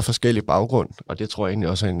 4 med meget forskellige baggrund, og det tror jeg egentlig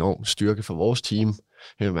også er en enorm styrke for vores team.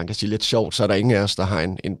 Man kan sige lidt sjovt, så er der ingen af os, der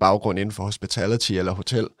har en baggrund inden for hospitality eller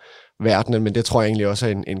hotelverdenen, men det tror jeg egentlig også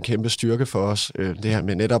er en kæmpe styrke for os, det her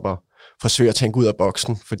med netop at forsøge at tænke ud af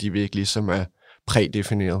boksen, fordi vi ikke ligesom er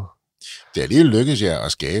prædefineret. Det er lige lykkedes jer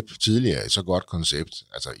at skabe tidligere et så godt koncept.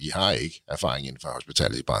 Altså, I har ikke erfaring inden for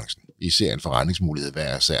hospitality-branchen. I ser en forretningsmulighed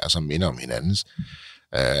hver især, som minder om hinandens.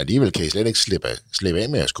 Alligevel kan I slet ikke slippe af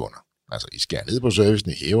med jeres kunder. Altså, I skærer ned på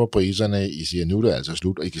servicen, I hæver priserne, I siger, nu er det altså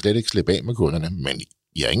slut, og I kan slet ikke slippe af med kunderne, men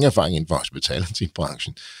I har ingen erfaring inden for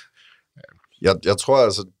hospitality-branchen. Jeg tror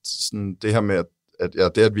altså, sådan det her med,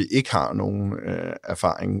 at vi ikke har nogen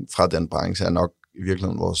erfaring fra den branche, er nok i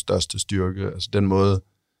virkeligheden vores største styrke. Altså, den måde,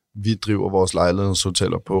 vi driver vores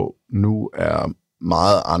lejlighedshoteller på, nu er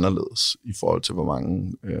meget anderledes i forhold til, hvor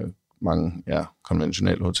mange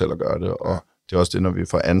konventionelle hoteller gør det, og det er også det, når vi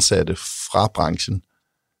får ansatte fra branchen,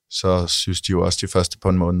 så synes de jo også de første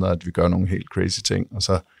par måneder, at vi gør nogle helt crazy ting, og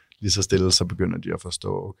så lige så stille, så begynder de at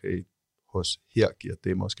forstå, okay, her giver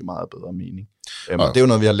det måske meget bedre mening. Det er jo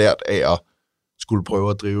noget, vi har lært af at skulle prøve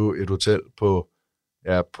at drive et hotel på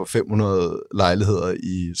 500 lejligheder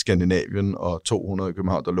i Skandinavien og 200 i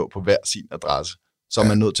København, der lå på hver sin adresse. Så er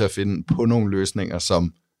man nødt til at finde på nogle løsninger,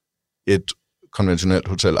 som et konventionelt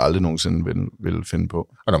hotel aldrig nogensinde vil finde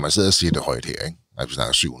på. Og når man sidder og siger det højt her, ikke? Altså vi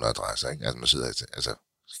snakker 700 adresser, ikke? Altså man sidder,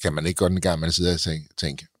 kan man ikke godt en gang, man sidder og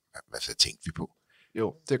tænke, hvad tænkte vi på?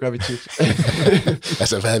 Jo, det gør vi tit.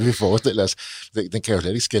 Altså hvad vi forestiller os, den kan jo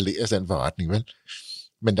slet ikke skaleres den forretning, vel?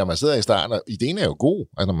 Men når man sidder i starten, og ideen er jo god,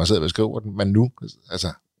 altså når man sidder og skriver den, men nu,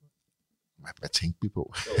 altså, hvad tænkte vi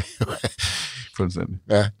på? Fuldstændig.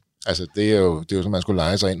 Ja, altså det er jo som man skulle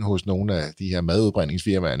lege sig ind hos nogle af de her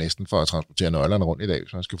madudbrindingsfirmaer næsten for at transportere nøglerne rundt i dag,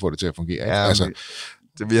 så man skal få det til at fungere. Ja, altså,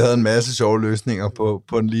 vi havde en masse sjove løsninger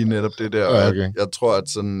på lige netop det der, og okay. Jeg tror, at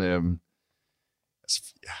sådan,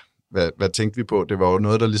 hvad tænkte vi på? Det var jo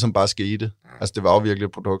noget, der ligesom bare skete. Altså det var jo virkelig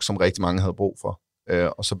et produkt, som rigtig mange havde brug for,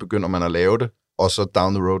 og så begynder man at lave det, og så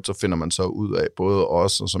down the road, så finder man så ud af, både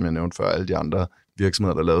os, og som jeg nævnte før, alle de andre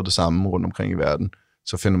virksomheder, der lavede det samme rundt omkring i verden,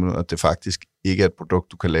 så finder man ud af, at det faktisk ikke er et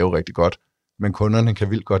produkt, du kan lave rigtig godt, men kunderne kan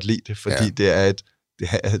vildt godt lide det, fordi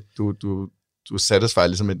du satisfier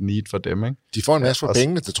ligesom et need for dem, ikke? De får en masse for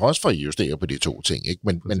pengene, til trods for at I justerer på de 2 ting, ikke?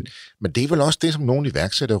 Men det er vel også det, som nogle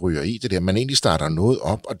iværksættere ryger i, det der, man egentlig starter noget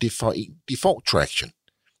op, og de får traction.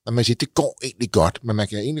 Og man siger, det går egentlig godt, men man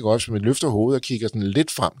kan egentlig godt, hvis man løfter hovedet og kigger sådan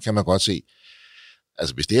lidt frem, kan man godt se,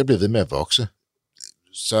 altså hvis det her bliver ved med at vokse,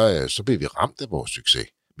 så bliver vi ramt af vores succes.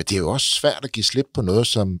 Men det er jo også svært at give slip på noget,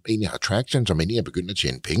 som egentlig har traction, som egentlig er begyndt at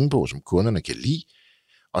tjene penge på, som kunderne kan lide.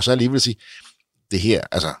 Og så alligevel sige, det her,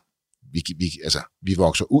 altså, vi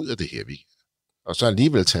vokser ud af det her, og så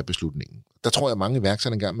alligevel tage beslutningen. Der tror jeg, mange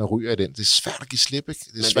iværksættere engang med ryger i den. Det er svært at give slip, ikke?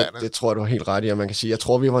 Det tror jeg, du har helt ret i, og man kan sige, jeg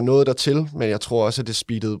tror, vi var nået dertil, men jeg tror også, at det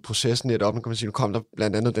speedede processen lidt op. Nu kom der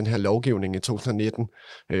blandt andet den her lovgivning i 2019,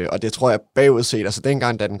 og det tror jeg bagud set, altså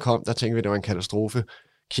dengang, da den kom, der tænkte vi, det var en katastrofe.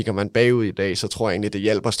 Kigger man bagud i dag, så tror jeg egentlig, det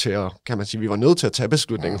hjælper os til at, kan man sige, vi var nødt til at tage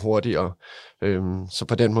beslutningen hurtigere. Så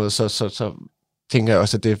på den måde, så tænker jeg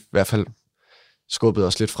også, at det i hvert fald skubbede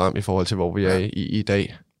os lidt frem i forhold til, hvor vi er i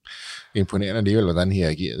dag. Imponerende alligevel, hvordan I har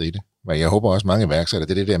ageret i det. Men jeg håber også, mange iværksættere,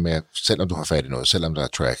 det er det der med, at selvom du har fat i noget, selvom der er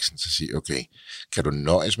traction, så sige, okay, kan du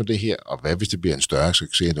nøjes med det her, og hvad hvis det bliver en større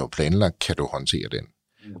succes, end du har planlagt, kan du håndtere den?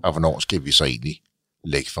 Og hvornår skal vi så egentlig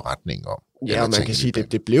lægge forretningen om? Ja, man kan sige,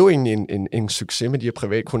 det blev egentlig en succes med de her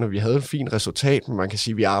privatkunder. Vi havde et fint resultat, men man kan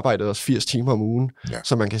sige, vi arbejdede også 80 timer om ugen. Ja.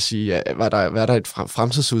 Så man kan sige, hvad der et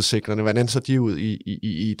fremtidsudsikrende? Hvordan så de ud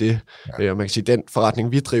i det? Ja. Og man kan sige, den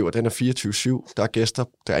forretning, vi driver, den er 24/7. Der er gæster,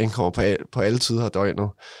 der indkommer på alle tider af døgnet.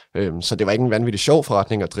 Så det var ikke en vanvittig sjov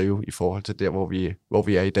forretning at drive i forhold til der, hvor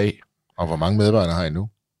vi er i dag. Og hvor mange medarbejdere har I nu?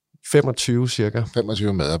 25 cirka.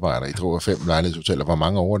 25 medarbejdere. I driver 5 lejlighedshoteller. Hvor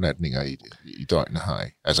mange overnatninger i døgnet har I?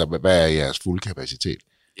 Altså, hvad er jeres fulde kapacitet?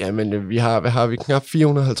 Jamen, vi har knap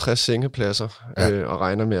 450 sengepladser, og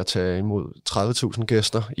regner med at tage imod 30.000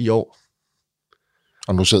 gæster i år.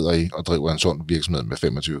 Og nu sidder I og driver en sund virksomhed med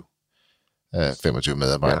 25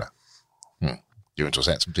 medarbejdere. Ja. Det er jo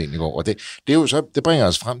interessant, som det egentlig går. Og det er jo så, det bringer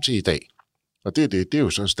os frem til i dag. Og det er jo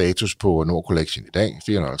så status på Nord Collection i dag.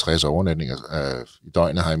 450 overnatninger i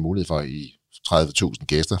døgnet har I mulighed for, i 30.000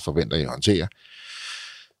 gæster forventer I at håndtere.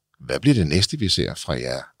 Hvad bliver det næste, vi ser fra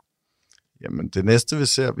jer? Jamen, det næste, vi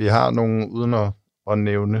ser, vi har nogle, uden at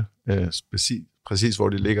nævne præcis hvor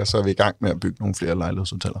de ligger, så er vi i gang med at bygge nogle flere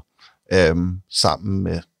lejlighedshoteller sammen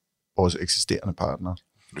med vores eksisterende partnere.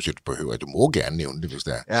 Du siger, du behøver, at du må gerne nævne det, hvis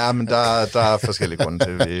det er. Ja, men der er forskellige grunde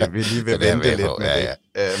til, vi lige vil vente lidt med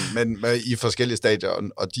det. Men i forskellige stadier,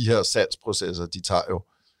 og de her salgsprocesser, de tager jo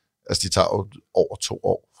over 2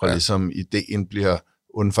 år, fra ligesom ideen bliver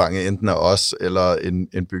undfanget enten af os eller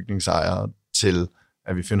en bygningsejer, til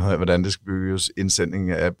at vi finder ud af, hvordan det skal bygges,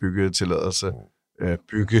 indsending af byggetilladelse,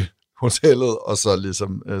 bygge hotellet, og så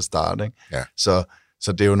ligesom starte. Ikke? Ja. Så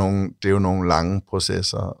det er jo nogle lange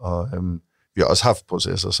processer, og vi har også haft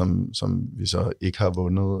processer, som vi så ikke har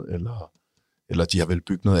vundet, eller de har vel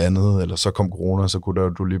bygget noget andet, eller så kom corona, så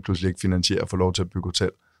kunne du lige pludselig ikke finansiere at få lov til at bygge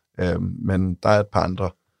hotel. Men der er et par andre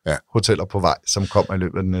hoteller på vej, som kommer i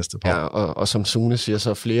løbet af det næste par år. Ja, og som Sune siger,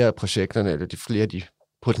 så flere af projekterne, eller flere af de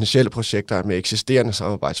potentielle projekter med eksisterende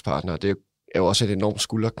samarbejdspartnere, det er jo også et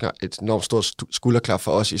enormt stort skulderklap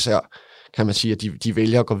for os især, kan man sige, at de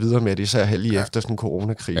vælger at gå videre med det, især lige efter sådan en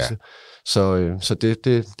coronakrise. Ja. Så det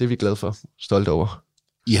er vi glade for, stolte over.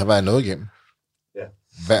 I har været noget igennem. Ja.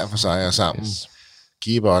 Hver for sig og sammen. Yes.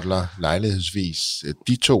 Give Butler, lejlighedsvis.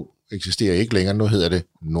 De 2 eksisterer ikke længere. Nu hedder det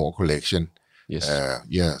Nord Collection. Yes.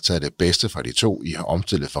 I har taget det bedste fra de 2. I har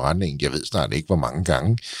omstillet forretningen. Jeg ved snart ikke, hvor mange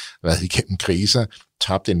gange. Været igennem kriser.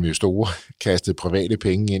 Tabt investorer. Kastet private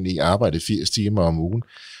penge ind i. Arbejdet 80 timer om ugen.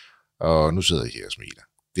 Og nu sidder I her og smiler.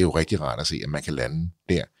 Det er jo rigtig rart at se, at man kan lande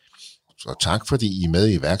der. Så tak, fordi I er med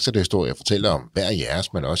i iværksætterhistorie og fortæller om hver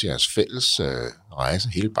jeres, men også jeres fælles rejse,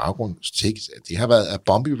 hele baggrunden. Det har været a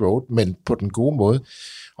bumpy road, men på den gode måde,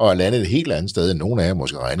 og landet et helt andet sted, end nogen af jer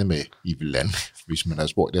måske regne med, I vil lande, hvis man har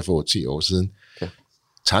spurgt det for 10 år siden. Ja.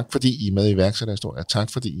 Tak, fordi I er med i iværksætterhistorie.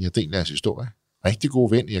 Tak, fordi I har delt jeres historie. Rigtig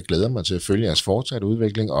god vind. Jeg glæder mig til at følge jeres fortsatte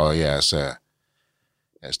udvikling og jeres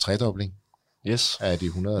tredobling. Yes. Af de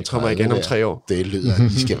 130. Vi kommer igen om 3 år. Det lyder,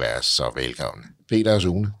 I skal være så velkomne. Peter og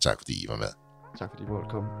Sune, tak fordi I var med. Tak fordi I måtte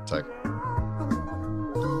komme. Tak.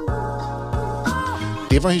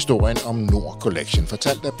 Det var historien om Nord Collection,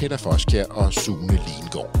 fortalt af Peter Foskjær og Sune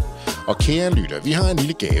Lingård. Og kære lytter, vi har en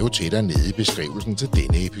lille gave til dig nede i beskrivelsen til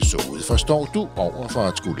denne episode. Forstår du over for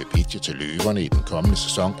at skulle pitche til løverne i den kommende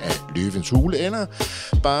sæson af Løvens Hule, eller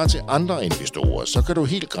bare til andre investorer, så kan du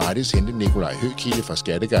helt gratis hente Nikolaj Høgkilde fra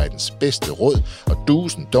Skatteguidens bedste råd og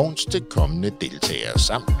do's and don'ts til kommende deltagere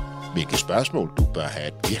sammen. Hvilke spørgsmål du bør have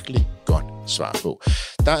et virkelig godt svar på.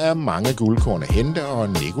 Der er mange guldkorn at hente, og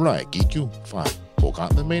Nikolaj gik jo fra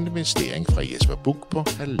programmet med en investering fra Jesper Buch på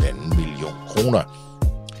 1,5 million kroner.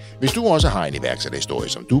 Hvis du også har en iværksætterhistorie,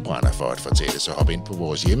 som du brænder for at fortælle, så hop ind på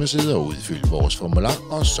vores hjemmeside og udfyld vores formular,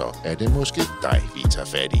 og så er det måske dig, vi tager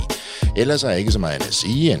fat i. Ellers er ikke så meget at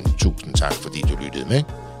sige end tusind tak, fordi du lyttede med.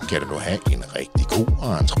 Kan du nu have en rigtig god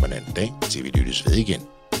og entreprenant dag, til vi lyttes ved igen.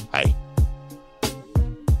 Hej.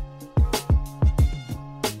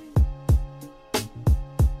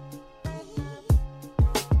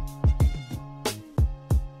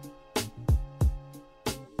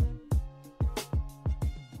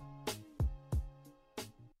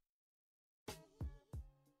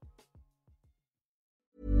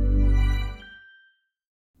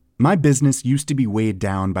 My business used to be weighed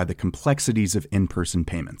down by the complexities of in-person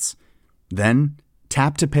payments. Then,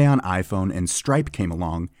 Tap to Pay on iPhone and Stripe came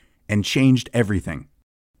along and changed everything.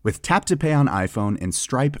 With Tap to Pay on iPhone and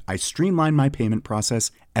Stripe, I streamlined my payment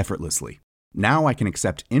process effortlessly. Now I can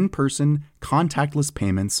accept in-person, contactless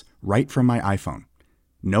payments right from my iPhone.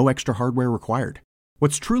 No extra hardware required.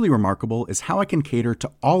 What's truly remarkable is how I can cater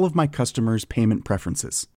to all of my customers' payment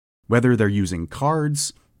preferences. Whether they're using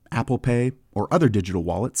cards, Apple Pay, or other digital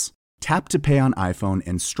wallets, Tap to Pay on iPhone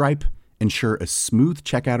and Stripe ensure a smooth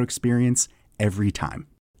checkout experience every time.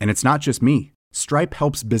 And it's not just me. Stripe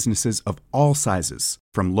helps businesses of all sizes,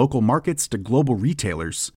 from local markets to global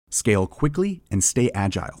retailers, scale quickly and stay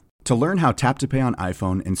agile. To learn how Tap to Pay on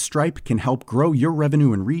iPhone and Stripe can help grow your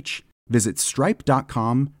revenue and reach, visit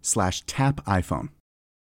stripe.com/tapiphone.